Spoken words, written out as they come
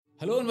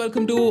Hello and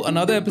welcome to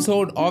another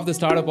episode of the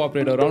Startup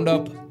Operator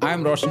Roundup.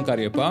 I'm Roshan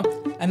Karyappa.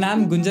 And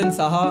I'm Gunjan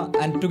Saha,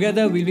 and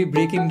together we'll be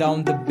breaking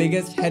down the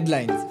biggest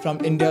headlines from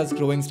India's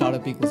growing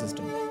startup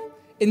ecosystem.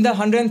 In the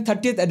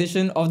 130th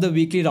edition of the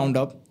weekly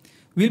Roundup,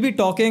 we'll be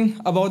talking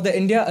about the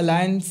India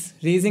Alliance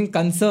raising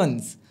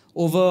concerns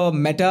over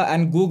Meta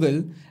and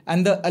Google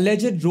and the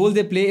alleged role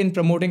they play in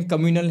promoting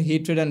communal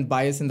hatred and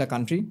bias in the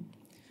country.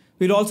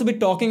 We'll also be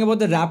talking about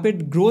the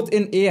rapid growth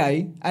in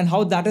AI and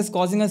how that is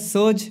causing a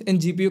surge in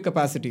GPU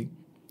capacity.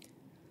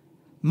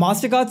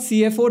 Mastercard's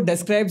CFO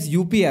describes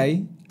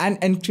UPI an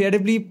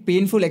incredibly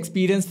painful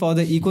experience for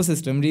the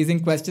ecosystem, raising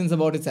questions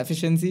about its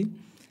efficiency.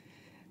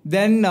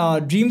 Then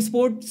Dream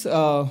Sports'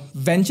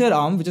 venture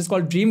arm, which is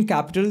called Dream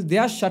Capital, they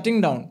are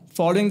shutting down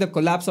following the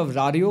collapse of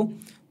Rario,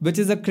 which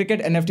is a cricket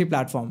NFT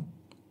platform.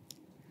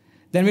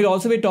 Then we'll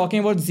also be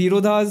talking about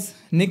Zerodha's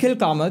Nikhil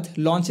Kamath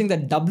launching the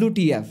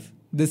WTF.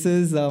 This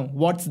is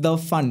What's the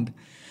Fund.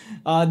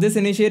 This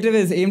initiative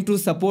is aimed to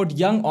support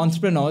young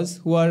entrepreneurs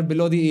who are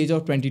below the age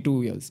of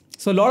 22 years.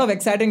 So a lot of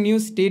exciting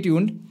news, stay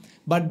tuned.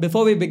 But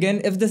before we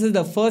begin, if this is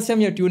the first time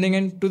you're tuning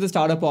in to the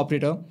Startup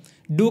Operator,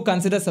 do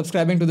consider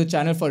subscribing to the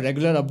channel for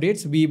regular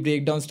updates. We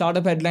break down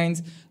startup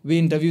headlines, we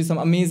interview some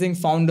amazing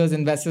founders,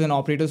 investors and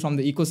operators from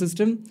the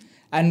ecosystem.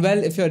 And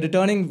well, if you're a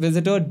returning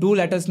visitor, do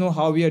let us know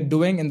how we are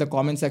doing in the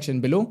comment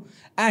section below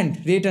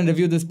and rate and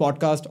review this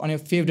podcast on your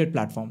favorite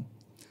platform.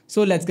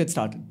 So let's get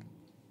started.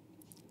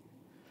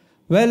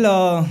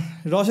 Well,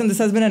 Roshan, this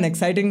has been an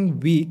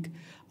exciting week.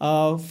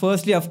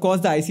 Firstly, of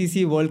course, the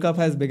ICC World Cup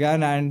has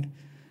begun and,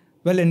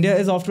 well, India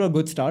is off to a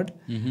good start.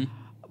 Mm-hmm.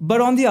 But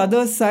on the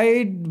other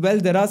side, well,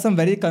 there are some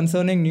very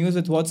concerning news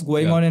with what's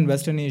going on in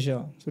Western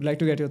Asia. So I'd like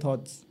to get your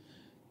thoughts.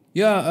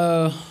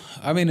 Yeah,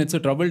 it's a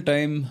troubled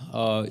time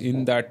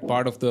in that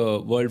part of the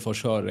world for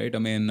sure, right?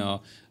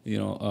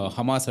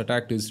 Hamas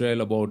attacked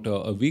Israel about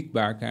a week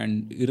back,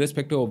 and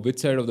irrespective of which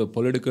side of the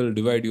political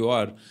divide you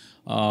are,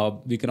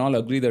 we can all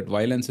agree that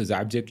violence is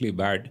abjectly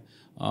bad.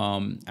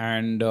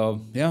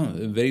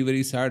 Very,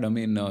 very sad.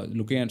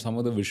 Looking at some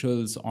of the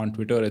visuals on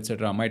Twitter,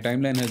 etc., my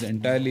timeline has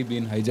entirely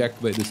been hijacked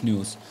by this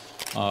news.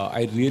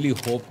 I really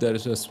hope there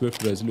is a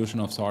swift resolution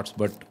of sorts,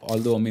 but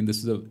although, this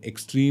is an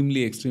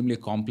extremely, extremely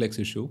complex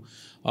issue.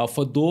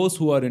 For those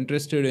who are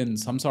interested in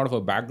some sort of a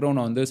background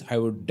on this, I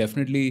would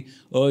definitely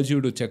urge you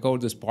to check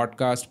out this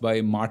podcast by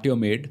Martyr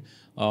Made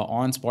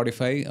on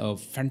Spotify. A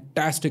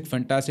fantastic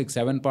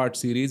 7-part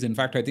series. In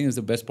fact, I think it's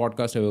the best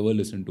podcast I've ever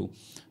listened to.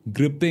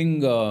 Gripping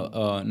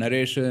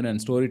narration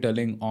and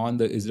storytelling on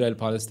the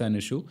Israel-Palestine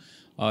issue.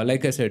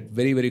 Like I said,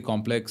 very, very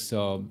complex,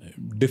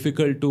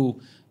 difficult to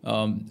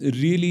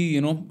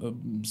really,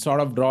 sort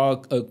of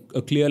draw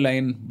a clear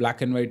line,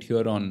 black and white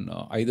here on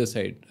either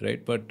side,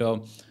 right? But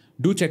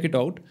do check it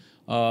out.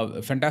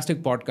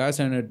 Fantastic podcast,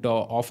 and it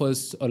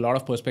offers a lot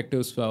of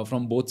perspectives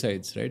from both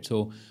sides, right?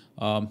 So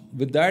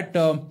with that,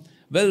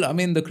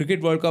 the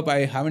Cricket World Cup, I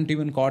haven't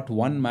even caught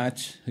one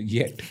match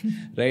yet,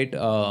 right?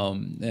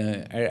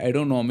 I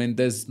don't know.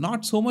 There's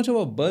not so much of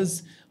a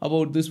buzz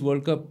about this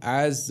World Cup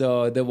as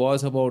there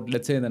was about,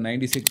 let's say, the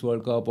 96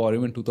 World Cup or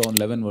even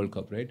 2011 World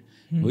Cup, right?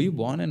 Were you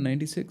born in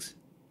 96?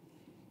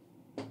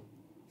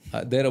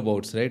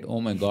 Thereabouts, right? Oh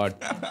my God.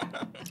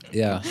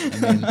 Yeah.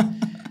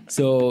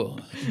 So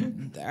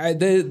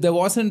there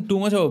wasn't too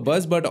much of a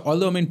buzz, but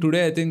although,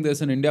 today I think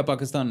there's an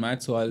India-Pakistan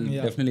match, so I'll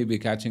definitely be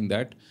catching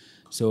that.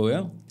 So,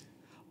 yeah.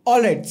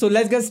 All right, so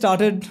let's get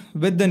started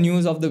with the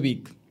news of the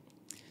week.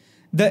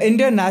 The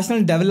India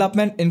National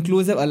Development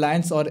Inclusive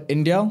Alliance, or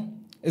India,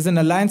 is an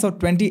alliance of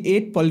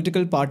 28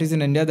 political parties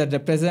in India that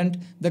represent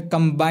the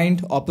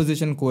combined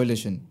opposition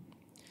coalition.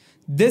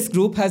 This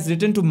group has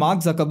written to Mark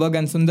Zuckerberg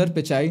and Sundar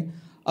Pichai,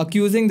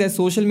 accusing their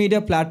social media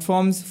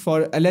platforms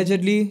for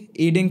allegedly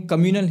aiding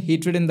communal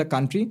hatred in the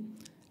country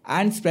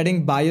and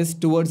spreading bias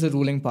towards the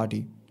ruling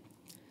party.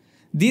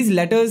 These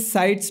letters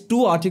cite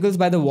 2 articles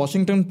by the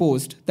Washington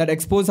Post that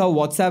expose how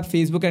WhatsApp,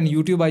 Facebook and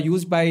YouTube are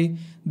used by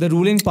the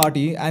ruling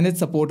party and its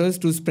supporters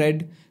to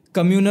spread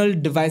communal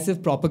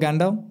divisive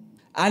propaganda.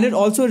 And it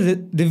also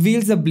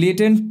reveals the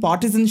blatant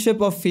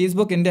partisanship of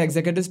Facebook India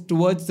executives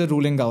towards the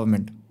ruling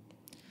government.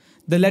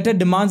 The letter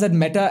demands that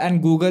Meta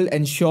and Google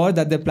ensure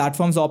that their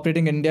platforms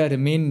operating in India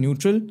remain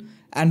neutral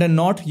and are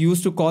not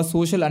used to cause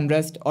social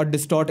unrest or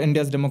distort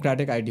India's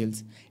democratic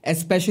ideals,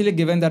 especially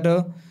given that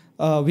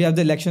we have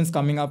the elections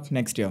coming up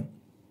next year.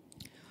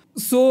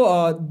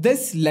 So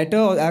this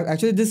letter,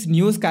 actually this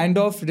news kind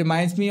of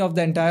reminds me of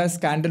the entire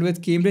scandal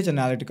with Cambridge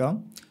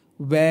Analytica,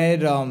 where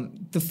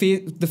the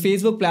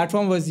Facebook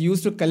platform was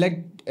used to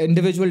collect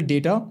individual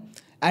data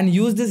and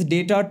use this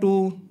data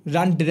to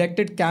run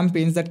directed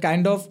campaigns that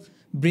kind of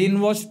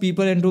brainwashed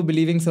people into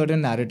believing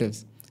certain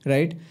narratives,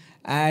 right?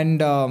 And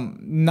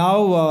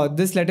now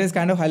this letter is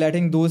kind of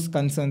highlighting those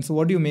concerns. So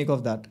what do you make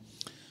of that?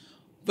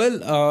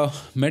 Well,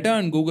 Meta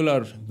and Google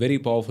are very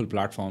powerful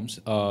platforms,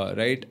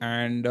 right?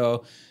 And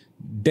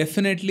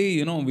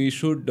definitely, we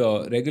should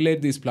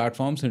regulate these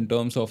platforms in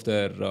terms of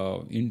their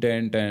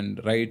intent and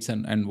rights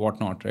and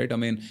whatnot, right? I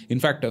mean, in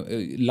fact,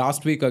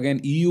 last week again,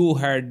 EU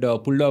had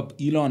pulled up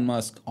Elon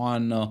Musk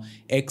on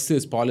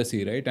X's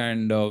policy, right?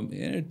 And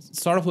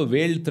it's sort of a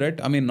veiled threat.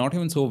 I mean, not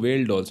even so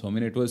veiled also. I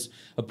mean, it was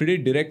a pretty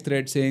direct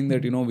threat saying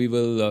that, we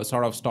will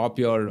sort of stop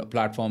your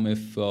platform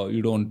if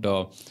you don't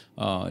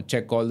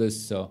check all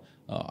this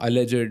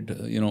alleged,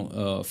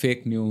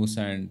 fake news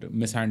and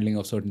mishandling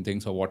of certain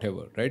things or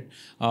whatever, right?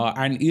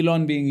 And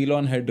Elon, being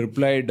Elon, had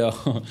replied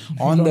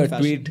on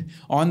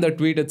the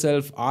tweet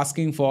itself,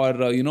 asking for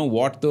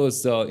what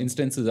those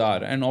instances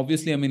are. And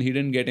obviously, I mean, he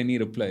didn't get any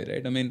reply,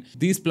 right? I mean,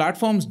 these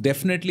platforms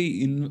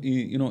definitely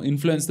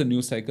influence the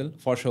news cycle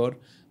for sure.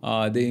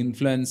 They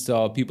influence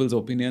people's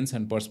opinions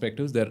and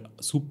perspectives. They're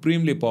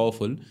supremely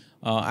powerful,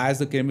 as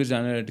the Cambridge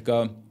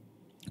Analytica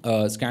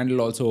scandal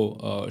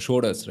also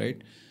showed us,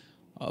 right?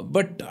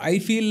 But I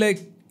feel like,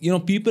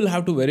 people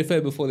have to verify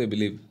before they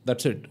believe.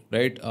 That's it,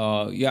 right?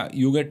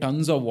 You get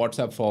tons of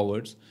WhatsApp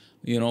forwards,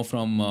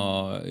 from,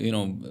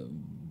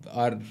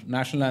 our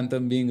national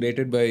anthem being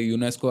rated by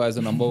UNESCO as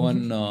the number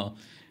one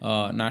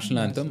national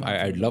anthem.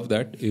 I'd love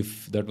that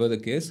if that were the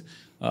case.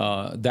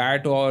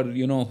 That or,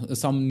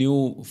 some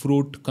new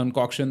fruit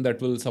concoction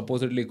that will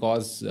supposedly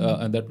cause,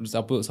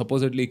 that will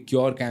supposedly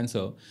cure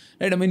cancer,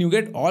 right? I mean, you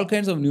get all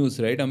kinds of news,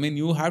 right? I mean,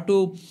 you have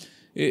to...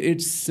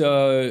 It's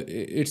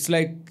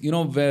like,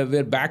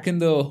 we're back in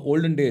the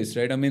olden days,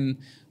 right? I mean,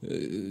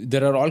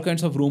 there are all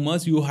kinds of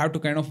rumors. You have to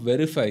kind of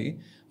verify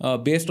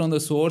based on the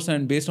source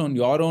and based on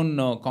your own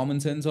common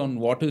sense on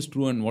what is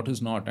true and what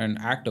is not, and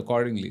act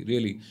accordingly,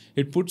 really.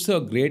 It puts a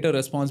greater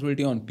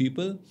responsibility on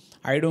people.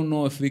 I don't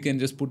know if we can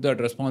just put that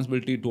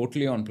responsibility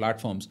totally on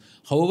platforms.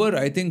 However,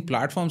 I think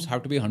platforms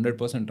have to be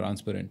 100%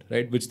 transparent,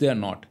 right? Which they are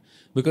not,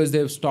 because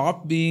they've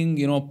stopped being,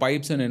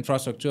 pipes and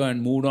infrastructure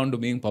and moved on to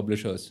being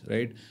publishers,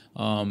 right?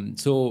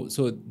 So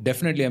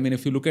definitely, I mean,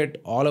 if you look at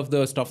all of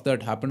the stuff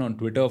that happened on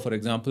Twitter, for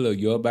example, a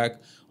year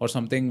back or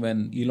something,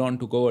 when Elon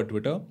took over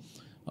Twitter,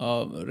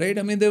 right?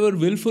 I mean, they were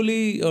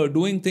willfully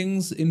doing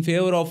things in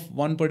favor of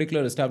one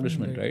particular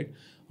establishment, right?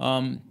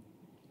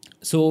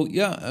 So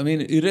yeah, I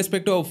mean,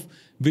 irrespective of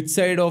which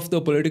side of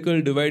the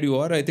political divide you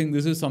are, I think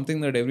this is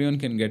something that everyone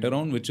can get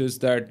around, which is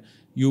that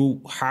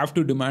you have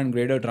to demand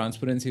greater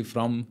transparency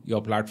from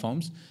your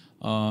platforms,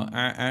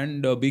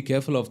 and be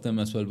careful of them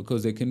as well,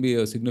 because they can be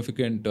a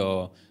significant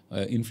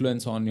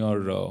influence on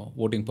your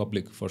voting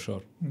public for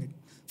sure.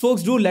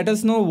 Folks, do let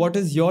us know what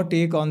is your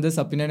take on this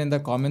opinion in the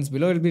comments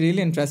below. It'll be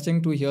really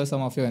interesting to hear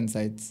some of your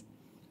insights.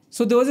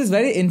 So there was this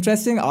very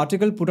interesting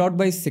article put out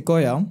by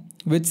Sequoia,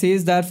 which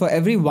says that for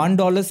every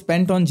 $1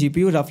 spent on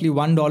GPU, roughly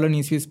 $1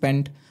 needs to be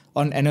spent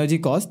on energy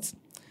costs.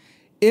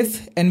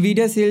 If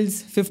Nvidia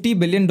sells $50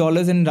 billion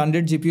in run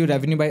rate GPU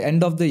revenue by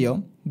end of the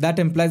year, that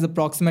implies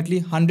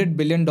approximately $100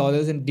 billion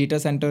in data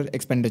center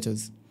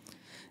expenditures.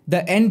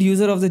 The end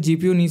user of the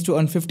GPU needs to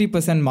earn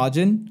 50%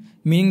 margin,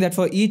 meaning that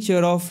for each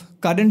year of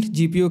current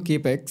GPU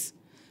capex,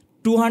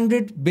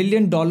 $200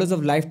 billion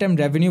of lifetime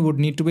revenue would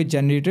need to be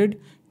generated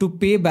to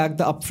pay back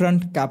the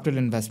upfront capital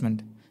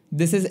investment.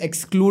 This is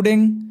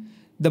excluding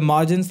the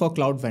margins for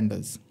cloud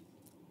vendors.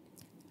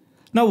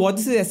 Now, what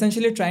this is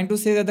essentially trying to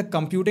say that the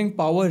computing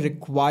power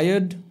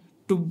required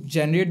to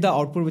generate the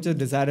output which is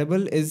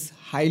desirable is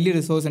highly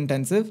resource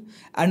intensive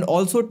and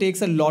also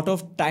takes a lot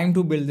of time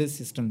to build these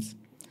systems.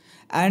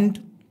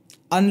 And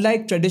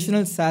unlike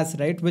traditional SaaS,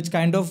 right, which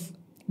kind of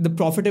the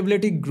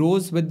profitability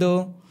grows with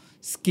the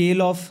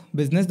scale of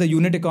business, the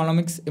unit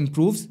economics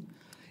improves.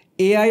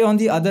 AI, on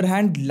the other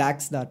hand,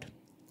 lacks that,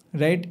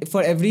 right?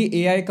 For every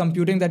AI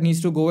computing that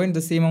needs to go in,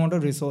 the same amount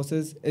of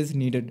resources is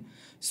needed.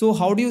 So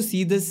how do you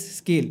see this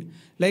scale?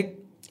 Like,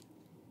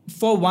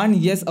 for one,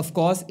 yes, of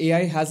course,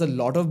 AI has a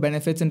lot of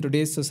benefits in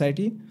today's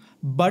society,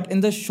 but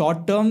in the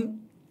short term,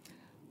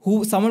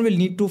 someone will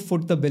need to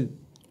foot the bill,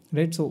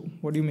 right? So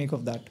what do you make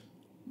of that?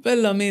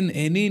 Well, I mean,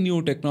 any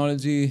new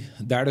technology,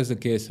 that is the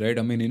case, right?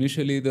 I mean,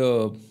 initially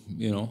the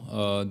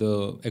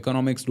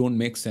economics don't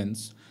make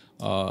sense,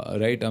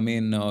 right? I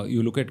mean,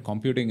 you look at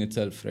computing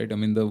itself, right? I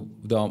mean,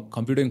 the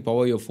computing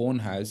power your phone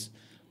has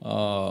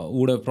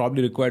would have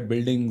probably required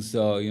buildings,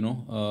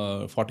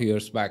 40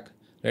 years back,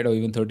 right? Or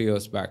even 30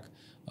 years back,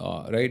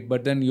 right?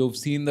 But then you've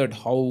seen that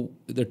how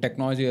the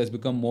technology has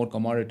become more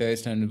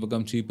commoditized and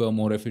become cheaper,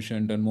 more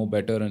efficient and more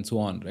better and so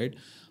on, right?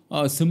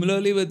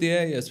 Similarly with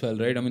AI as well,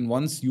 right? I mean,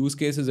 once use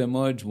cases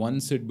emerge,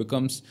 once it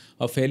becomes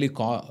a fairly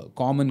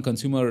common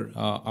consumer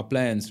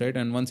appliance, right?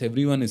 And once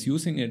everyone is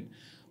using it,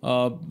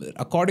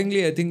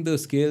 accordingly, I think the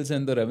scales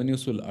and the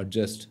revenues will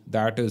adjust.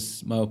 That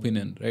is my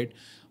opinion, right?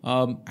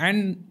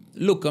 And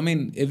look, I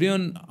mean,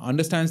 everyone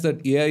understands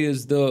that AI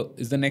is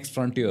the next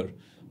frontier,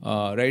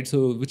 right?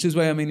 So, which is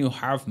why, I mean, you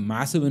have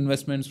massive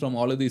investments from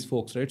all of these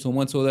folks, right? So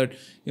much so that,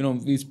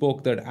 we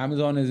spoke that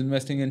Amazon is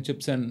investing in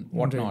chips and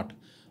whatnot. Right.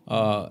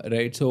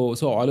 Right. So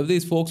all of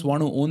these folks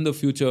want to own the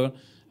future,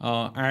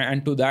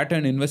 and to that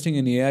end, investing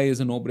in AI is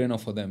a no-brainer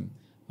for them.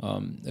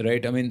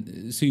 Right. I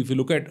mean, see, if you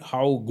look at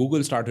how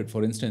Google started,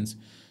 for instance,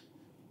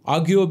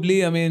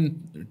 arguably, I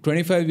mean,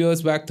 25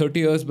 years back, 30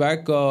 years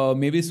back,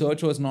 maybe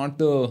search was not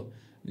the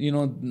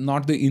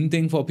not the in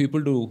thing for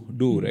people to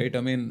do, right?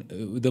 I mean,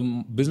 the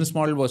business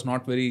model was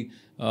not very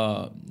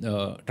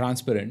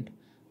transparent,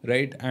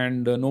 right?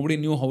 And nobody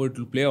knew how it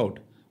will play out.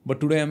 But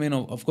today, I mean,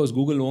 of course,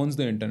 Google owns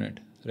the internet,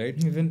 right?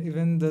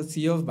 Even the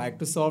CEO of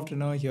Microsoft,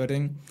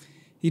 hearing,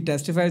 he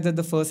testifies that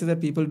the first thing that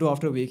people do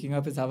after waking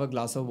up is have a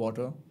glass of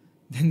water,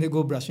 then they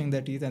go brushing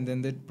their teeth, and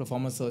then they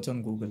perform a search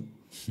on Google.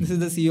 This is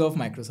the CEO of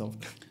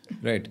Microsoft.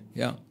 Right.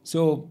 Yeah.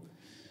 So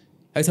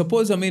I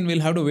suppose, I mean,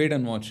 we'll have to wait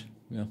and watch.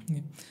 Yeah.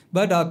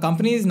 But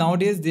companies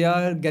nowadays, they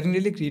are getting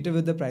really creative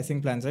with the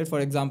pricing plans, right? For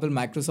example,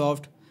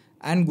 Microsoft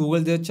and Google,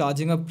 they're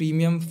charging a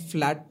premium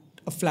flat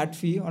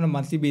fee on a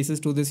monthly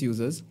basis to these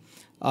users.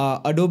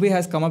 Adobe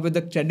has come up with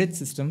a credit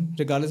system.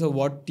 Regardless of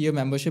what tier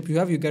membership you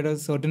have, you get a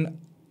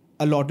certain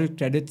allotted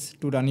credits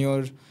to run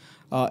your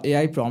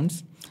AI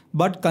prompts.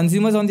 But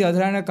consumers, on the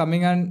other hand, are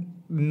coming and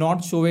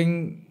not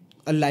showing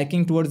a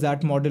liking towards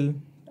that model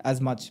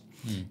as much,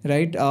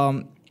 right?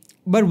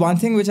 But one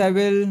thing which I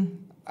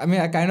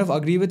kind of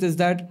agree with is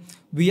that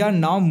we are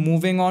now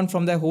moving on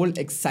from the whole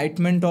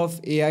excitement of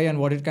AI and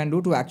what it can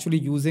do to actually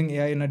using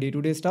AI in a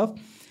day-to-day stuff,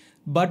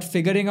 but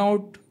figuring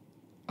out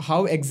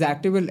how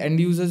exactly will end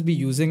users be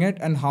using it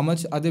and how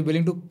much are they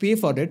willing to pay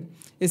for it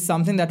is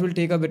something that will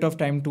take a bit of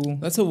time to.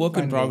 That's a work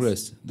in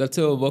progress. That's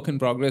a work in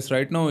progress.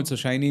 Right now, it's a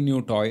shiny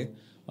new toy,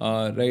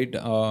 right?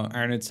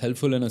 And it's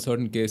helpful in a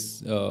certain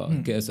case,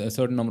 a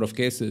certain number of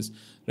cases,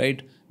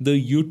 right? The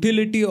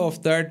utility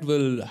of that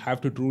will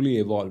have to truly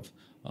evolve.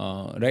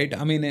 Right?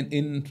 I mean,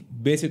 in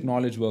basic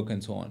knowledge work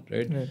and so on,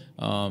 right?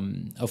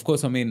 Of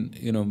course, I mean,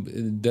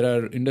 there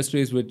are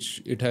industries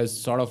which it has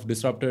sort of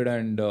disrupted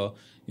and,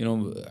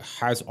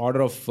 has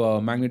order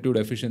of magnitude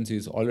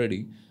efficiencies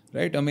already,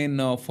 right? I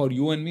mean, for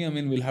you and me, I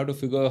mean, we'll have to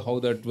figure how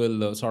that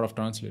will sort of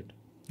translate.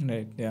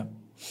 Right, yeah.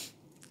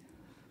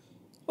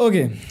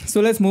 Okay,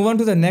 so let's move on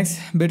to the next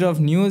bit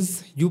of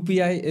news.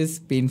 UPI is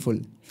painful.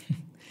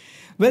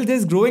 Well,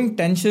 there's growing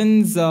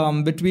tensions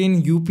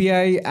between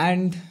UPI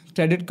and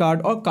credit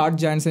card or card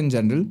giants in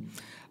general.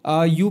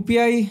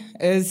 UPI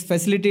is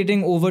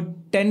facilitating over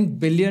 10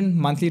 billion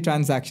monthly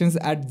transactions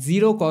at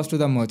zero cost to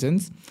the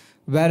merchants,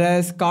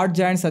 whereas card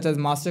giants such as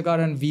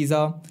Mastercard and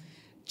Visa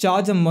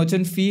charge a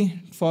merchant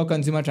fee for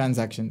consumer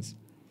transactions.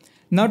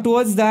 Now,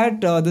 towards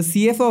that, the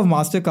CFO of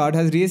Mastercard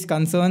has raised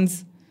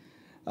concerns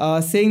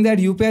saying that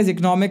UPI's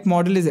economic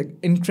model is an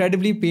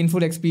incredibly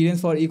painful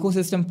experience for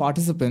ecosystem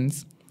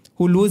participants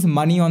who lose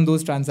money on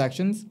those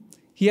transactions.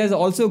 He has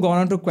also gone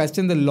on to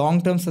question the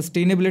long-term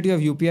sustainability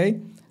of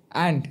UPI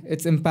and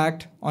its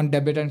impact on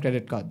debit and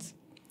credit cards.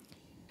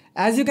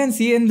 As you can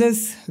see in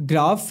this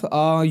graph,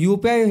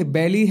 UPI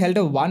barely held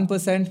a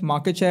 1%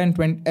 market share in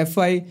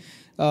FY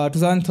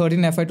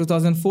 2013, FY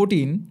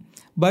 2014.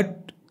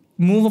 But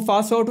move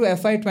fast forward to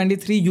FY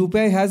 23,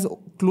 UPI has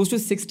close to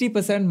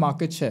 60%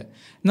 market share.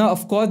 Now,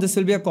 of course, this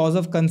will be a cause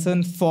of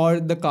concern for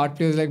the card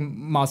players like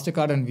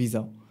Mastercard and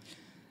Visa.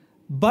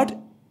 But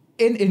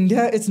in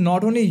India, it's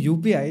not only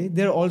UPI,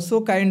 they're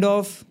also kind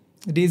of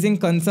raising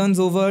concerns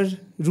over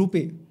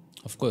RuPay.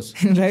 Of course.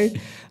 Right?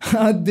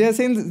 They're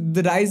saying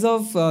the rise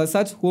of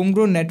such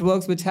homegrown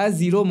networks which has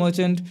zero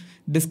merchant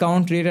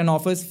discount rate and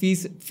offers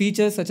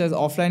features such as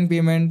offline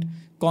payment,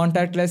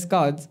 contactless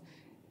cards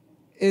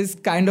is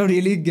kind of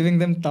really giving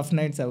them tough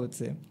nights, I would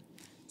say.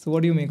 So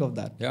what do you make of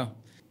that? Yeah.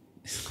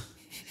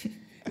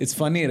 It's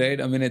funny,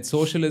 right? I mean, it's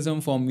socialism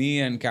for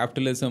me and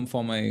capitalism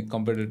for my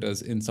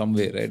competitors in some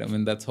way, right? I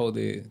mean, that's how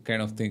they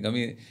kind of think. I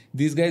mean,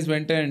 these guys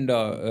went and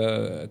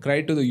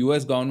cried to the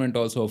US government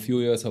also a few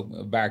years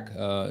back,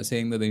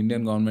 saying that the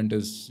Indian government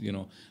is,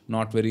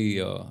 not very,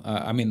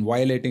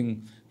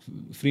 violating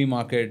free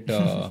market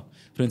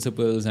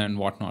principles and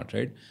whatnot,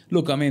 right?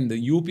 Look, I mean,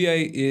 the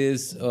UPI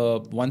is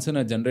once in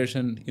a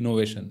generation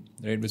innovation,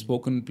 right? We've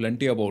spoken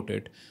plenty about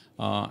it.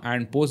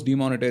 And post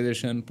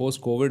demonetization,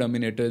 post COVID, I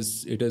mean, it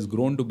has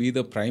grown to be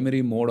the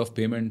primary mode of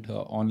payment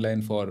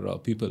online for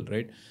people,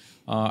 right?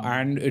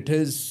 And it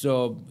is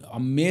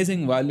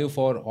amazing value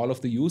for all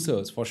of the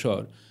users, for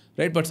sure,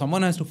 right? But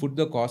someone has to foot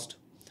the cost.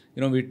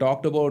 We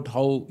talked about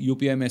how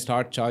UPI may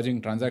start charging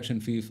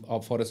transaction fee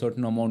for a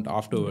certain amount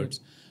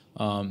afterwards,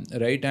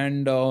 right?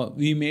 And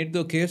we made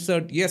the case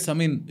that yes, I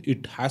mean,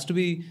 it has to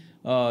be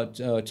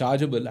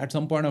chargeable at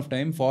some point of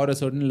time for a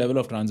certain level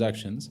of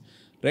transactions.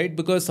 Right,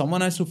 because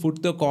someone has to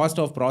foot the cost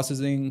of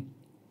processing,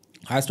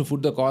 has to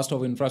foot the cost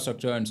of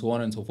infrastructure and so on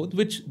and so forth,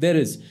 which there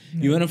is.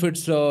 Even if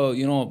it's,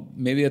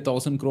 maybe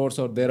 1,000 crores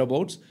or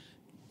thereabouts,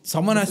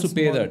 someone has to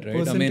pay that, right?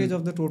 Percentage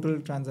of the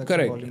total transaction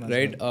correct, volume.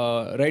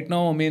 Right, right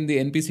now, I mean, the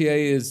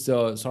NPCI is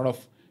sort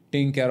of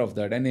taking care of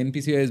that. And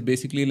NPCI is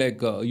basically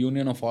like a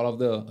union of all of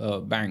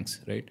the banks,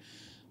 right?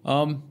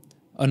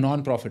 A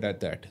non-profit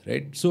at that,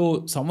 right?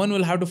 So someone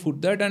will have to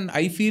foot that. And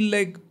I feel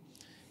like,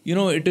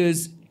 it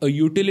is a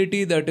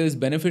utility that is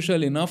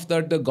beneficial enough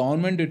that the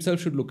government itself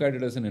should look at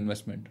it as an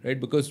investment, right?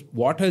 Because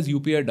what has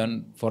UPI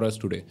done for us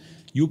today?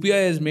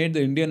 UPI has made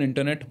the Indian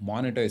internet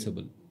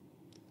monetizable,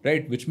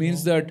 right? Which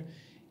means that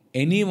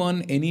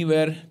anyone,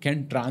 anywhere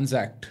can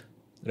transact,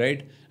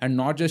 right? And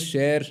not just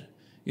share,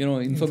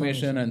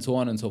 information and so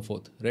on and so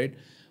forth, right?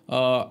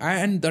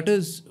 And that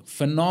is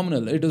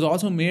phenomenal. It has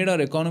also made our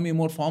economy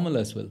more formal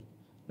as well,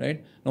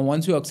 right? Now,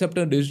 once you accept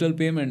a digital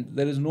payment,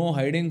 there is no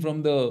hiding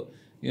from the,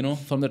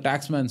 from the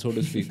taxman, so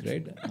to speak,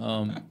 right?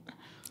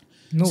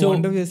 No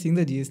wonder we are seeing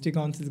the GST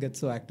councils get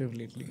so active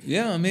lately.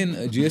 Yeah, I mean,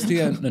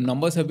 GST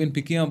numbers have been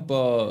picking up,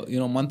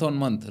 month on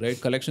month, right?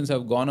 Collections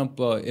have gone up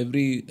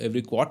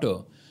every quarter.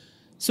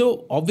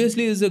 So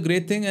obviously, it's a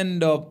great thing,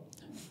 and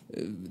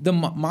the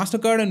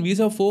Mastercard and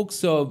Visa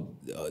folks,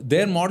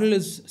 their model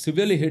is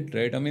severely hit,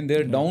 right? I mean,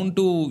 they're down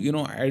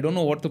to, I don't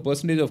know what the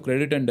percentage of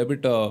credit and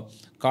debit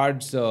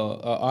cards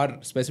are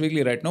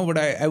specifically right now, but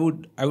I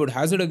would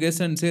hazard a guess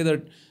and say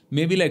that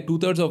maybe like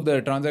 2/3 of their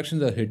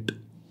transactions are hit,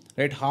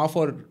 right? Half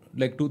or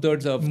like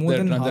 2/3 of more their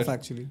than transactions. half,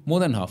 actually. More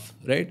than half,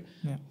 right?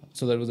 Yeah.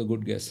 So that was a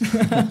good guess.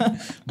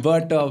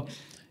 But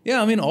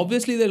yeah, I mean,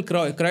 obviously they'll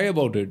cry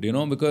about it,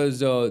 because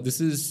this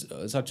is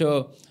such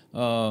a,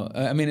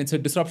 it's a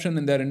disruption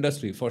in their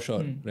industry for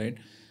sure, right?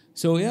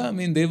 So yeah, I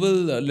mean, they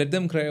will let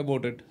them cry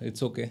about it.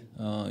 It's okay.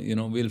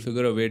 We'll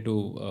figure a way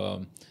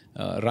to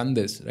run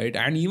this, right?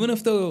 And even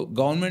if the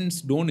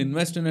governments don't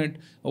invest in it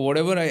or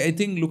whatever, I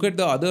think look at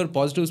the other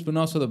positive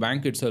spin-offs for the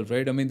bank itself,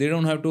 right? I mean, they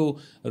don't have to,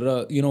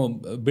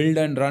 build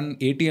and run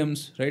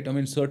ATMs, right? I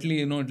mean,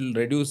 certainly, it'll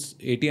reduce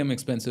ATM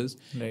expenses.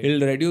 Right.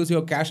 It'll reduce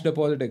your cash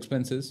deposit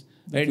expenses,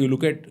 right? You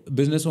look at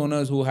business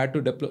owners who had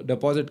to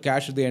deposit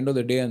cash at the end of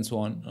the day and so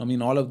on. I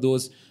mean, all of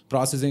those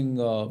processing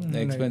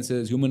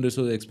expenses, human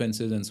resource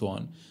expenses and so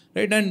on,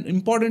 right? And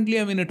importantly,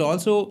 I mean, it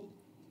also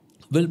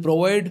will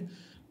provide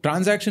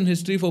transaction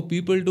history for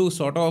people to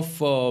sort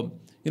of,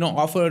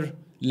 offer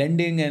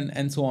lending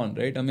and so on,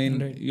 right? I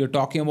mean, You're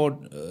talking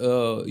about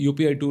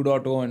UPI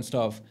 2.0 and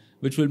stuff,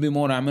 which will be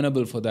more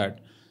amenable for that.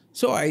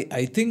 So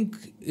I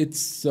think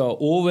it's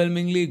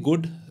overwhelmingly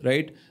good,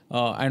 right?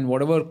 And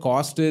whatever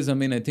cost is, I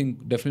mean, I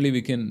think definitely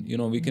we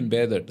can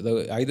bear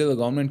that. Either the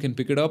government can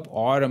pick it up,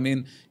 or I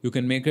mean, you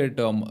can make it,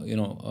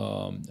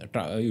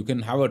 you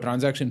can have a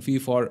transaction fee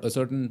for a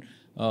certain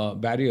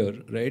barrier,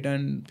 right?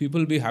 And people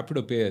will be happy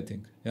to pay, I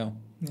think. Yeah.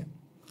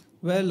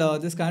 Well,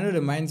 this kind of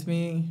reminds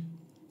me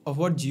of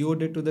what Jio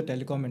did to the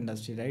telecom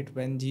industry, right?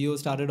 When Jio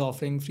started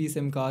offering free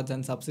SIM cards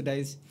and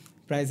subsidized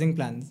pricing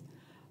plans.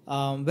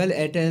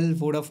 Airtel,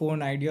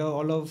 Vodafone, Idea,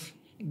 all of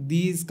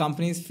these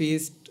companies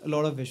faced a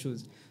lot of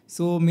issues.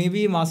 So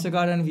maybe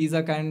Mastercard and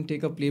Visa can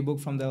take a playbook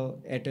from the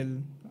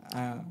Airtel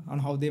on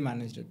how they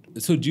managed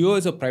it. So Jio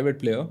is a private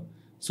player.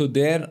 So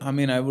there, I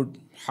mean, I would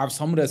have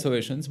some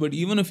reservations. But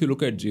even if you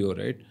look at Jio,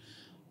 right,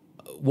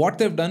 what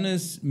they've done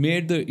is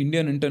made the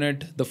Indian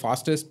internet the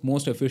fastest,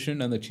 most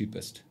efficient, and the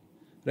cheapest,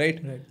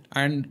 right?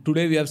 And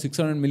today we have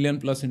 600 million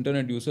plus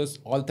internet users,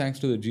 all thanks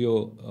to the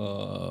Jio,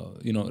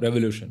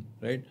 revolution,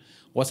 right?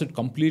 Was it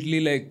completely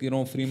like,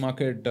 free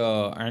market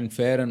and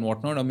fair and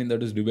whatnot? I mean,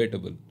 that is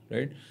debatable,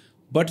 right?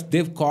 But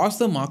they've caused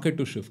the market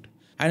to shift.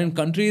 And in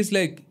countries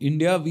like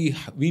India,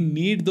 we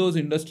need those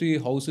industry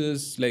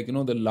houses like,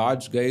 the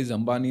large guys,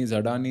 Ambanis,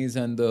 Adanis,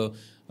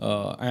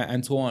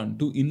 and so on,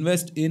 to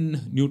invest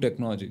in new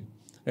technology,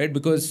 right?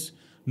 Because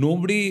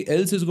nobody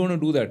else is going to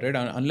do that, right?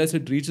 Unless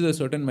it reaches a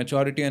certain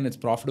maturity and it's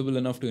profitable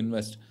enough to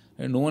invest.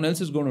 And no one else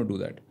is going to do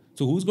that.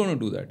 So who's going to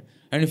do that?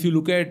 And if you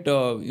look at,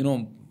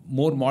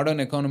 more modern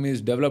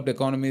economies, developed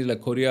economies like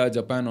Korea,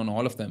 Japan, and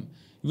all of them,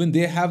 even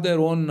they have their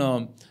own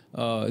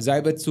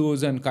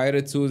Zaibetsus and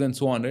Kairetsus and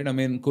so on, right? I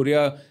mean,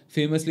 Korea,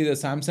 famously, the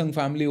Samsung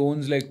family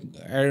owns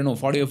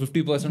 40 or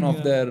 50%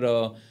 of their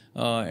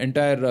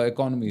entire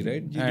economy,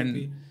 right? GDP.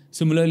 And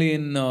similarly,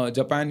 in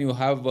Japan, you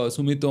have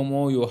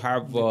Sumitomo, you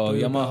have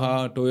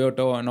Yamaha,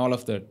 Toyota, and all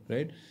of that,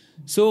 right?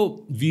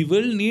 So we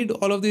will need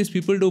all of these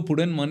people to put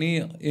in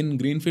money in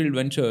greenfield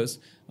ventures,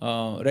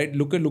 right?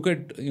 Look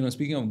at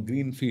speaking of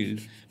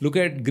greenfield, look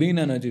at green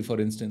energy, for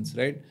instance,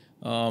 right?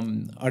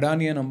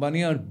 Adani and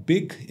Ambani are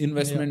big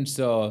investments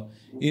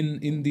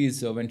in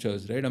these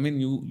ventures, right? I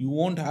mean, you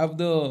won't have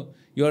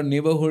your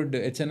neighborhood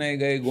HNI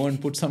guy go and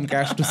put some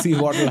cash to see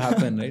what will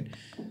happen, right?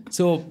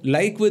 So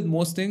like with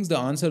most things, the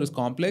answer is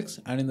complex,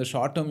 and in the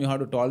short term, you have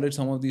to tolerate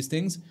some of these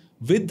things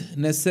with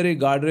necessary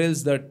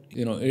guardrails that,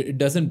 it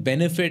doesn't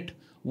benefit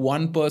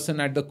one person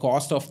at the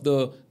cost of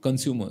the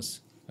consumers,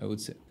 I would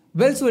say.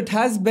 Well, so it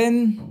has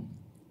been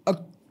a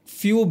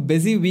few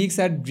busy weeks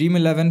at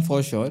Dream11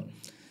 for sure.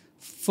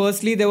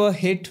 Firstly, they were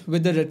hit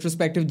with the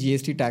retrospective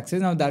GST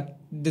taxes. Now that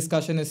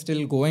discussion is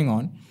still going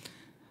on.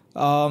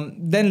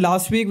 Then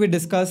last week we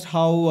discussed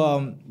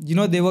how,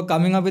 they were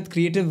coming up with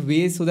creative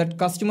ways so that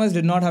customers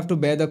did not have to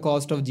bear the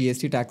cost of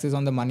GST taxes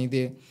on the money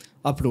they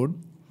upload.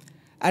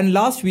 And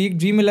last week,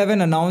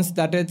 Dream11 announced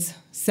that its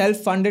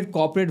self-funded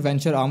corporate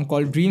venture arm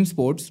called Dream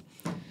Sports,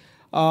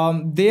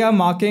 they are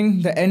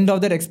marking the end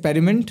of their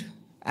experiment.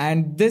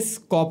 And this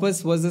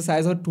corpus was the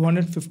size of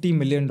 $250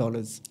 million.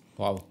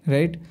 Wow.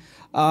 Right?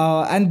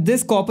 And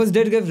this corpus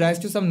did give rise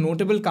to some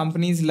notable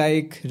companies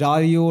like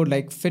Rario,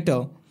 like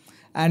Fitter.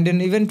 And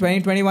in even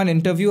 2021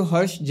 interview,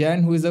 Harsh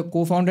Jain, who is the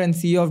co-founder and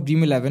CEO of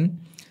Dream11,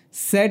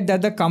 said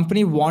that the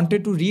company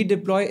wanted to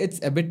redeploy its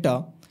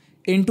EBITDA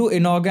into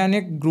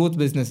inorganic growth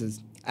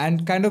businesses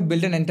and kind of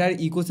build an entire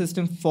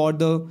ecosystem for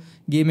the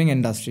gaming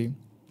industry.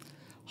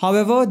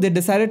 However, they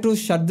decided to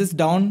shut this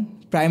down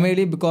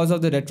primarily because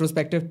of the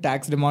retrospective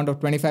tax demand of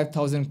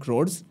 25,000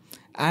 crores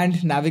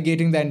and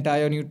navigating the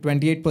entire new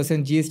 28%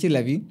 GST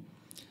levy.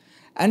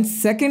 And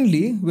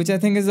secondly, which I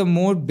think is a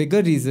more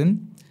bigger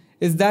reason,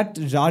 is that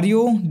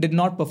Rario did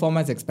not perform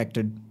as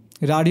expected.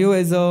 Rario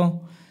is a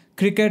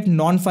cricket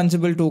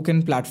non-fungible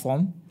token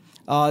platform.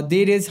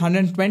 They raised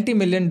 $120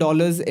 million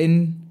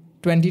in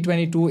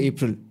 2022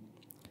 April.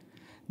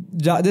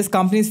 This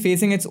company is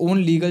facing its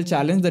own legal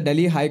challenge. The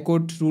Delhi High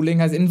Court ruling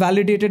has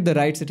invalidated the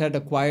rights it had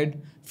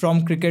acquired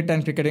from cricket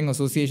and cricketing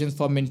associations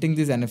for minting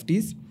these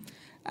NFTs.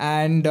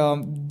 And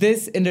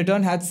this in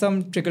return had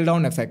some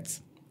trickle-down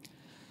effects.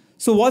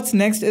 So what's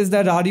next is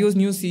that Rario's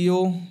new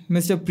CEO,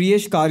 Mr.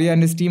 Priyesh Karya,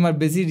 and his team are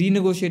busy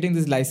renegotiating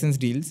these license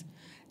deals.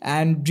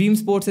 And Dream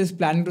Sports is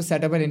planning to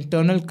set up an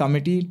internal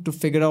committee to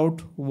figure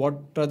out what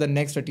are the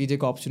next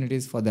strategic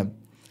opportunities for them.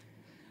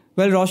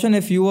 Well, Roshan,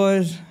 if you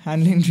were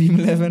handling Dream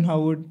 11,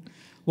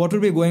 what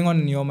would be going on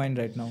in your mind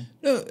right now?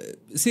 No,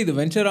 see, the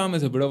venture arm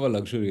is a bit of a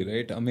luxury,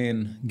 right? I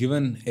mean,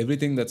 given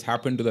everything that's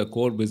happened to the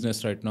core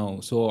business right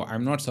now, so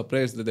I'm not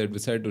surprised that they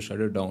decided to shut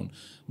it down.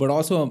 But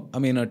also, I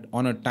mean,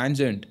 on a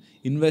tangent,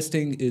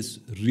 investing is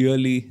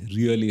really,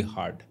 really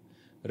hard,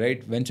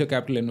 right? Venture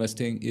capital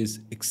investing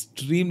is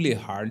extremely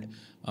hard.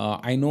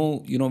 I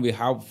know, we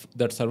have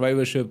that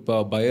survivorship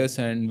bias,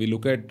 and we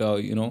look at,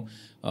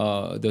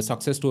 the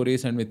success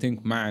stories and we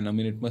think, man, I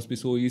mean, it must be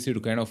so easy to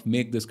kind of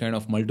make this kind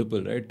of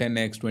multiple, right?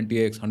 10x,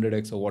 20x,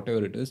 100x, or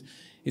whatever it is.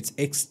 It's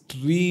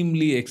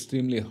extremely,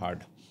 extremely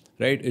hard,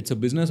 right? It's a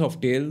business of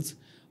tails,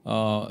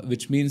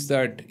 which means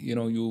that,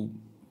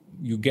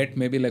 you get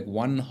maybe like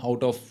 1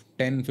 out of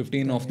 10,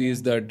 15 of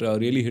these that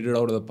really hit it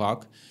out of the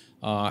park.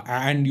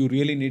 And you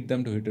really need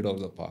them to hit it out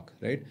of the park,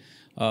 right?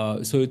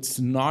 So it's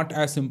not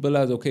as simple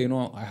as, okay,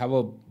 I have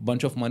a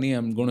bunch of money,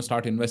 I'm going to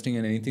start investing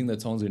in anything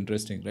that sounds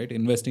interesting, right?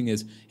 Investing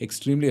is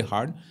extremely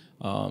hard.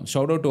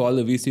 Shout out to all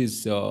the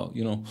VCs,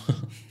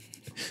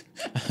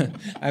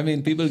 I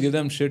mean, people give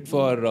them shit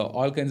for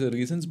all kinds of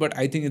reasons, but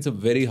I think it's a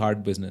very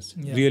hard business,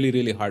 really,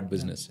 really hard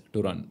business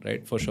to run,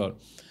 right? For sure.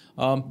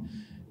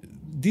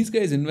 These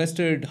guys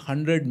invested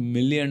 $100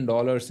 million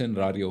in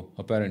Rario,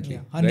 apparently.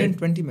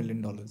 $120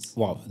 million.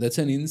 Wow, that's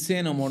an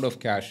insane amount of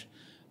cash.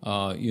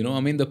 I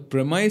mean, the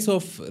premise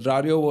of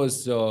Rario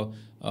was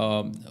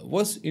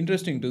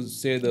interesting to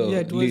say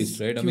the least,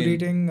 right?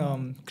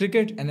 Curating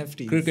cricket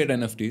NFTs. Cricket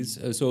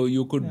NFTs. So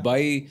you could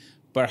buy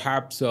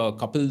perhaps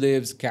Kapil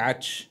Dev's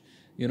catch,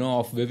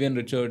 of Vivian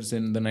Richards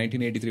in the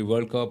 1983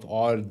 World Cup,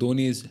 or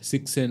Dhoni's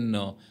 6 in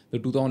the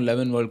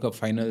 2011 World Cup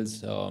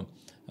finals,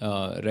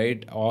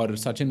 right? Or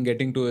Sachin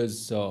getting to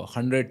his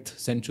 100th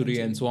century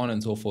and so on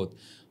and so forth.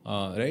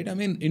 Right? I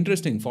mean,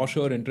 interesting, for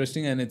sure,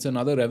 interesting. And it's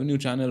another revenue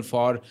channel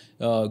for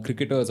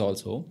cricketers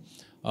also.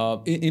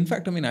 In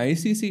fact, I mean,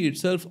 ICC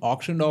itself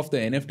auctioned off the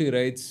NFT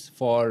rights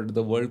for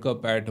the World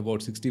Cup at about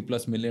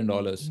 $60+ million,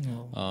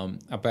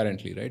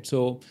 apparently, right?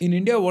 So in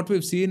India, what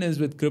we've seen is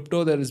with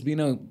crypto, there has been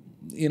a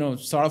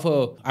sort of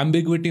a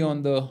ambiguity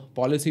on the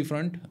policy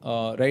front,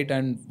 right?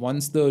 And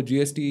once the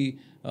GST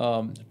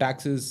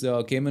taxes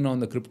came in on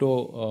the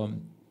crypto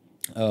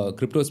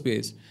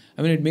space,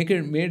 I mean,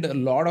 it made a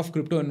lot of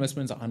crypto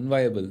investments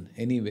unviable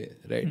anyway,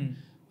 right?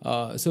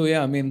 So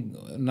yeah, I mean,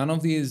 none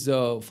of these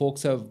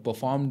folks have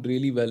performed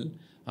really well.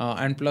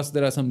 And plus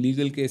there are some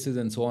legal cases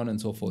and so on and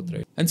so forth,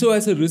 right? And so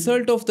as a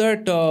result of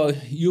that,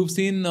 you've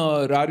seen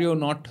Rario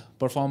not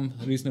perform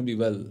reasonably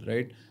well,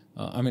 right?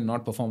 I mean,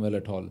 not perform well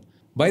at all.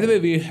 By the way,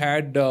 we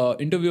had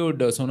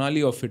interviewed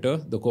Sonali of Fitter,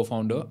 the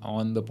co-founder,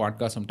 on the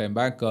podcast some time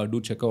back. Do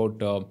check out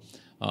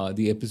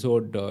the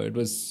episode. It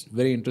was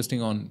very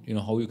interesting on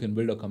how you can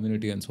build a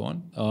community and so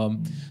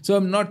on. So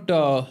I'm not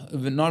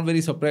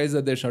very surprised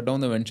that they shut down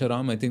the venture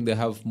arm. I think they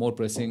have more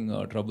pressing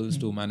troubles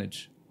to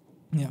manage.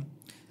 Yeah.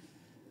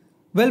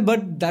 Well,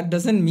 but that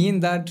doesn't mean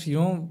that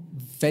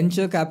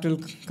venture capital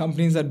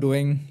companies are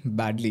doing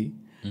badly.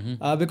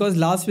 Because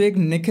last week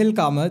Nikhil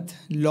Kamath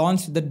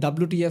launched the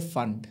WTF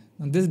fund.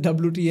 And this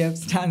WTF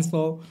stands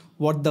for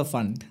What the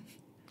Fund,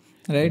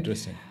 right?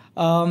 Interesting.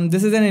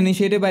 This is an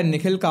initiative by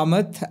Nikhil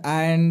Kamath,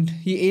 and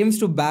he aims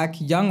to back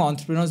young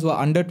entrepreneurs who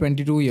are under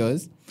 22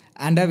 years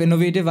and have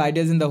innovative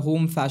ideas in the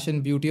home,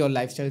 fashion, beauty or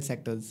lifestyle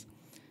sectors.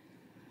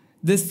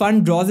 This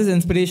fund draws its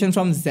inspiration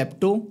from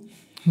Zepto,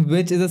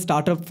 which is a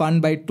startup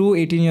fund by two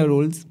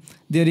 18-year-olds.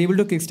 They are able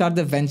to kickstart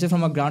the venture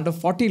from a grant of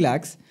 40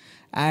 lakhs,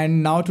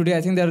 and now today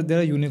I think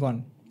they're a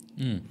unicorn.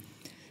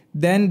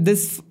 Then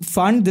this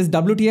fund, this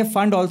WTF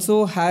fund,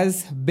 also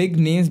has big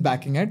names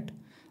backing it.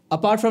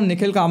 Apart from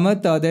Nikhil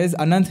Kamath, there's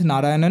Anant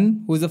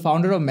Narayanan, who is the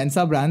founder of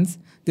Mensa Brands.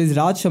 There's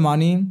Raj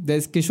Shamani.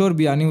 There's Kishore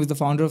Biani, who is the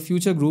founder of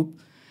Future Group.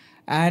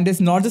 And it's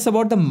not just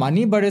about the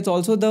money, but it's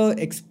also the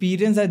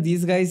experience that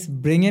these guys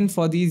bring in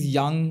for these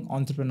young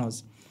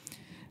entrepreneurs,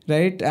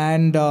 right?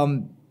 And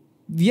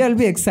we'll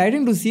be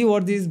exciting to see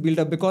what these build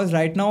up, because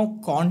right now,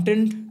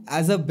 content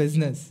as a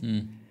business,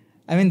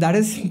 I mean, that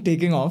is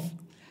taking off.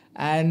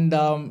 And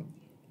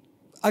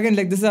again,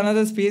 like this is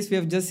another space we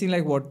have just seen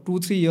like what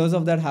 2-3 years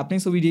of that happening.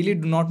 So we really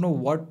do not know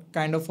what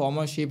kind of form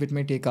or shape it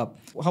may take up.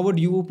 How would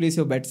you place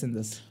your bets in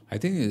this? I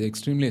think he's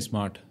extremely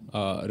smart,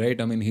 right?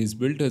 I mean, he's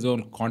built his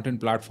own content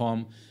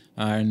platform,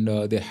 and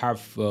they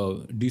have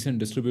decent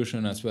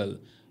distribution as well,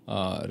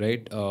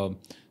 right?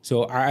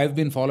 So I've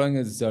been following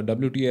his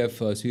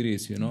WTF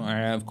series, you know. I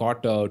have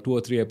caught 2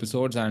 or 3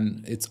 episodes,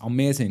 and it's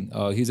amazing.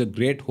 He's a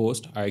great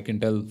host, I can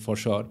tell for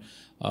sure,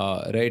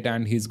 right?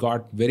 And he's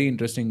got very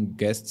interesting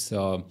guests.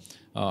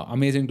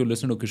 Amazing to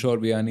listen to Kishore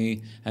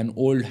Biyani, an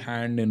old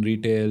hand in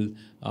retail,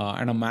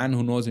 and a man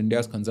who knows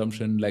India's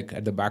consumption like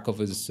at the back of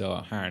his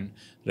hand,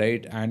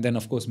 right? And then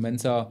of course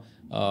Mensa,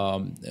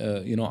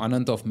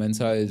 Anant of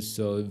Mensa is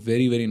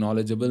very, very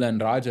knowledgeable,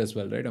 and Raj as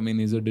well, right? I mean,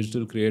 he's a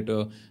digital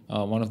creator,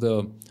 one of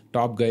the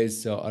top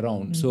guys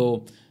around.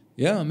 So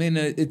yeah, I mean,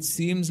 it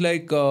seems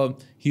like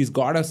he's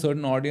got a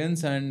certain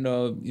audience, and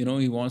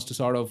he wants to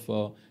sort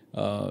of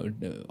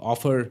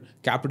offer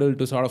capital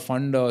to sort of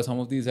fund some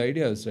of these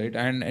ideas, right?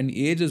 And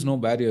age is no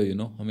barrier, you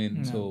know. I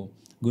mean, so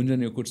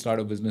Gunjan, you could start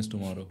a business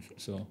tomorrow.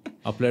 So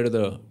apply to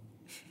the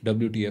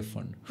WTF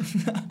fund.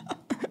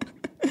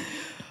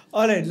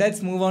 All right,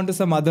 let's move on to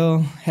some other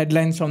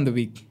headlines from the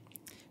week.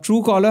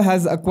 Truecaller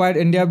has acquired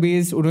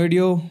India-based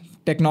Unodio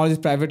Technologies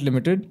Private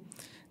Limited.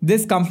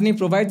 This company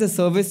provides a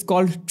service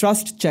called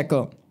Trust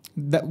Checker,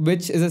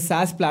 which is a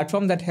SaaS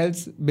platform that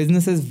helps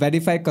businesses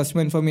verify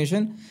customer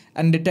information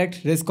and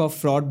detect risk of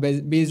fraud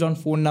based on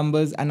phone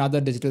numbers and other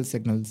digital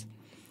signals.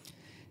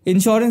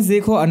 Insurance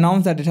Dekho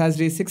announced that it has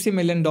raised $60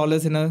 million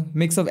in a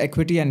mix of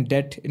equity and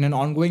debt in an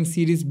ongoing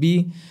Series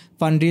B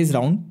fundraise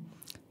round.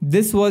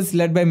 This was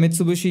led by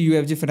Mitsubishi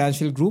UFG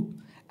Financial Group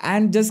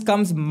and just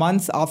comes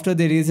months after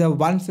they raised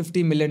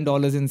 $150 million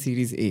in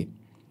Series A.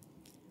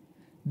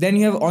 Then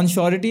you have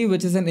Onsurity,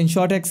 which is an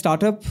insurtech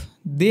startup.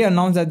 They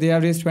announced that they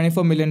have raised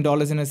 $24 million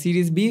in a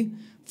Series B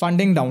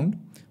funding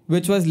round,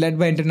 which was led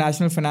by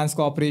International Finance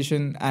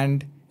Corporation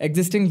and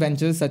existing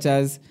ventures such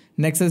as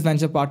Nexus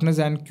Venture Partners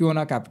and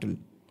Kiona Capital.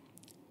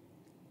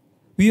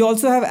 We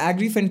also have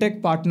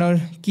agri-fintech partner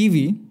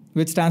Kiwi,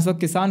 which stands for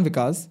Kisan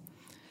Vikas.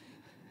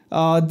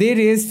 They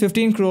raised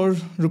 15 crore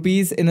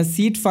rupees in a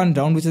seed fund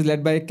round, which is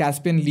led by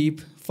Caspian Leap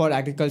for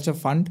Agriculture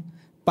Fund,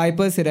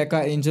 Piper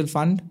Sireka Angel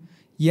Fund,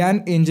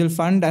 Yan Angel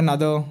Fund, and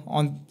other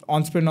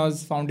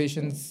entrepreneurs,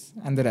 foundations,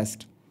 and the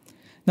rest.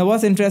 Now,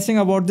 what's interesting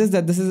about this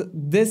that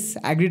this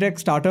agri-tech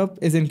startup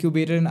is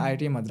incubated in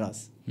IIT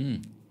Madras.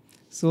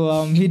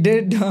 So he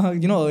did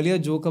earlier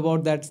joke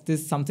about that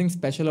there's something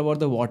special about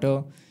the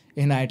water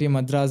in IIT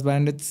Madras,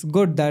 and it's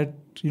good that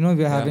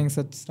we're having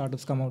such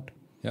startups come out.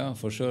 Yeah,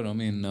 for sure. I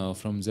mean,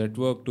 from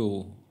Zwork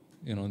to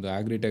the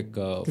agri-tech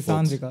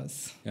Kisan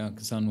Vikas. Yeah,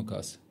 Kisan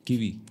Vikas.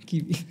 Kiwi.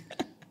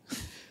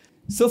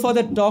 So for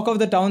the talk of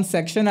the town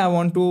section, I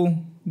want to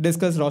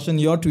discuss, Roshan,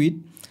 your tweet.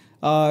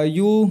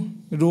 You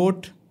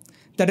wrote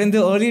that in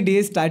the early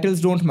days,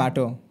 titles don't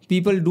matter.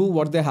 People do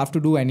what they have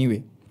to do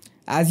anyway.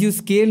 As you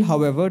scale,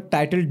 however,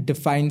 title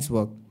defines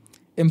work.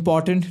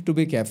 Important to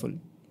be careful.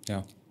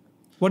 Yeah.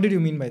 What did you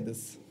mean by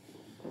this?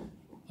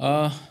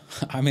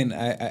 I mean,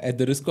 at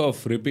the risk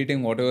of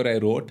repeating whatever I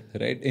wrote,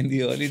 right? In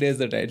the early days,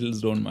 the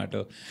titles don't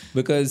matter.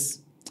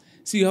 Because,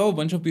 see, you have a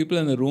bunch of people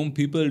in the room,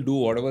 people do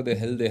whatever the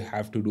hell they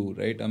have to do,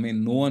 right? I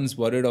mean, no one's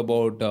worried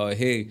about,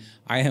 hey,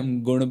 I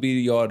am going to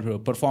be your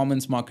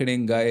performance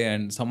marketing guy,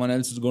 and someone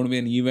else is going to be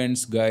an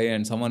events guy,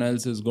 and someone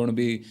else is going to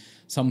be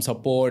some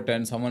support,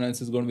 and someone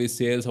else is going to be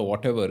sales or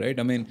whatever, right?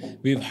 I mean,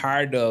 we've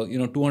had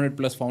 200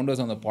 plus founders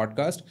on the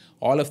podcast.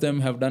 All of them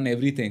have done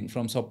everything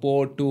from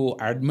support to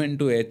admin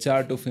to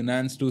HR to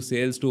finance to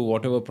sales to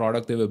whatever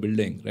product they were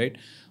building, right?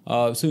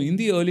 So in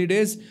the early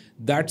days,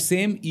 that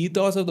same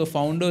ethos of the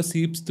founder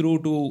seeps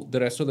through to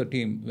the rest of the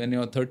team when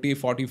you're 30,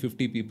 40,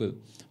 50 people,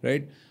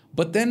 right?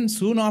 But then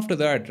soon after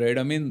that, right?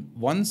 I mean,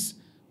 once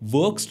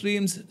work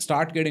streams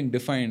start getting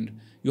defined,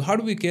 you have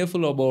to be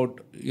careful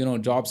about,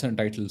 jobs and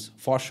titles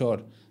for sure,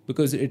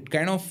 because it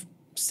kind of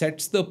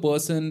sets the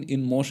person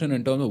in motion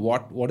in terms of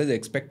what is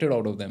expected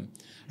out of them.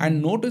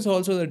 And notice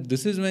also that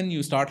this is when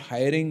you start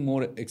hiring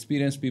more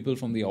experienced people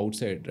from the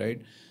outside,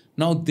 right?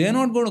 Now, they're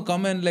not going to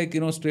come and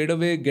straight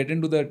away get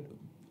into that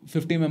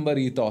 50-member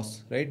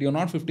ethos, right? You're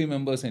not 50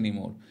 members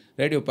anymore,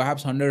 right? You're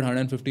perhaps 100,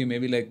 150,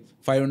 maybe like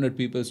 500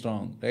 people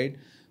strong, right?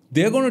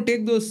 They're going to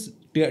take those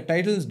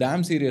titles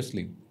damn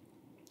seriously,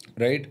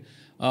 right?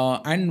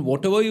 And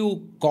whatever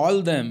you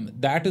call them,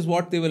 that is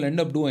what they will end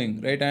up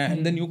doing, right?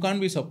 And then you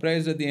can't be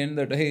surprised at the end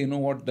that, hey, you know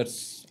what,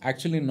 that's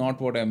actually not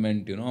what I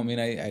meant, I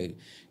mean,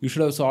 you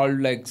should have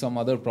solved like some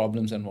other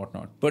problems and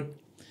whatnot. But,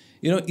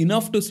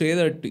 enough to say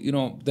that,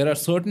 there are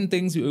certain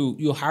things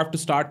you have to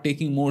start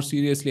taking more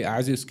seriously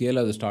as you scale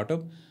as a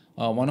startup.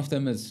 One of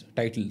them is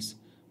titles.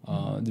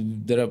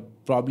 There are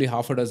probably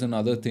half a dozen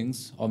other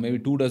things, or maybe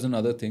 24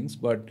 other things,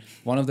 but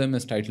one of them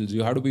is titles.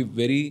 You have to be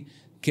very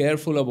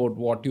careful about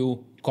what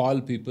you call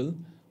people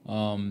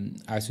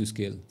as you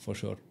scale, for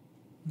sure.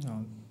 Yeah,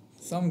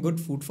 some good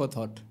food for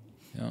thought.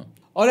 Yeah.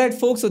 All right,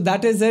 folks. So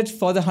that is it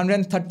for the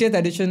 130th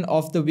edition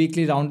of the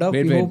weekly roundup.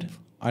 Wait.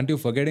 Aren't you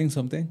forgetting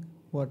something?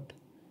 What?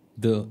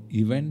 the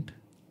event?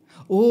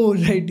 Oh,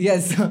 right.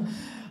 Yes.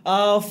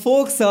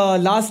 Folks,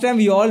 last time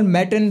we all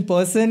met in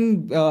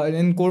person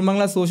in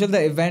Koramangala Social.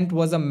 The event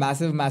was a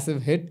massive,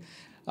 massive hit.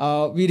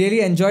 We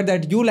really enjoyed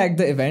that you liked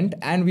the event,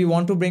 and we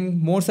want to bring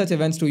more such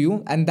events to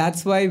you. And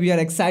that's why we are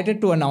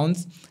excited to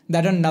announce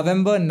that on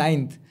November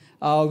 9th,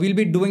 we'll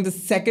be doing the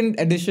second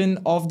edition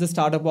of the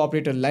Startup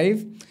Operator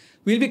Live.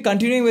 We'll be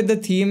continuing with the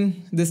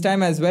theme this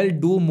time as well,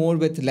 do more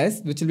with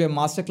less, which will be a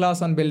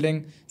masterclass on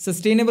building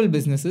sustainable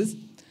businesses.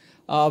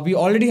 We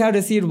already have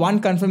received one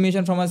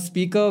confirmation from a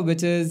speaker,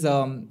 which is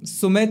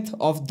Sumit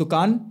of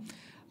Dukan.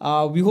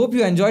 We hope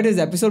you enjoyed his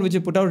episode, which he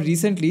put out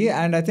recently,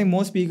 and I think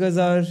most speakers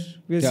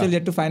we're still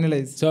yet to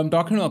finalize. So I'm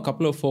talking to a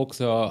couple of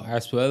folks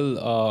as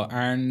well,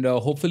 and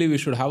hopefully we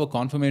should have a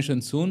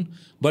confirmation soon.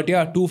 But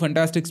yeah, two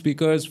fantastic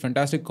speakers,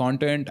 fantastic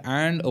content,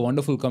 and a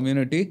wonderful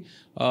community.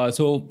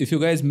 So if you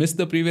guys missed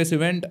the previous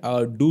event,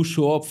 do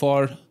show up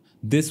for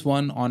this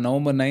one on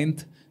November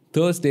 9th,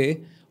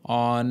 Thursday,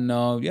 on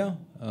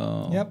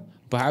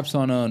perhaps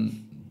on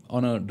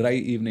a dry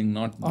evening,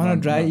 not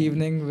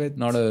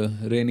a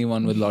rainy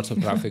one with lots of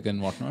traffic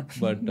and whatnot.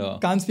 But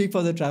can't speak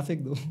for the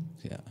traffic though.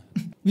 Yeah,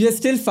 we are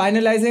still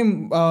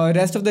finalizing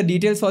rest of the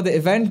details for the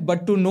event.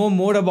 But to know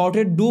more about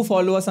it, do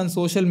follow us on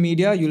social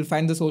media. You'll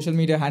find the social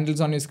media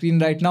handles on your screen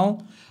right now.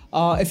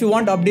 If you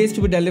want updates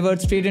to be delivered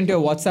straight into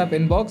your WhatsApp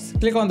inbox,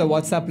 click on the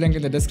WhatsApp link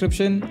in the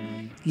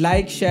description.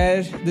 Like,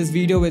 share this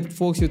video with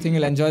folks you think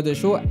will enjoy the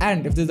show.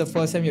 And if this is the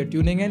first time you're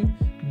tuning in,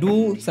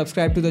 do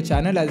subscribe to the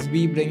channel as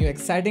we bring you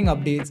exciting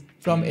updates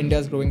from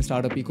India's growing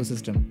startup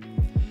ecosystem.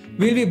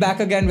 We'll be back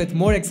again with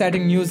more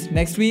exciting news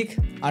next week.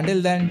 Until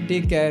then,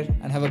 take care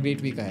and have a great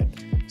week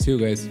ahead. See you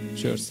guys.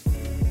 Cheers.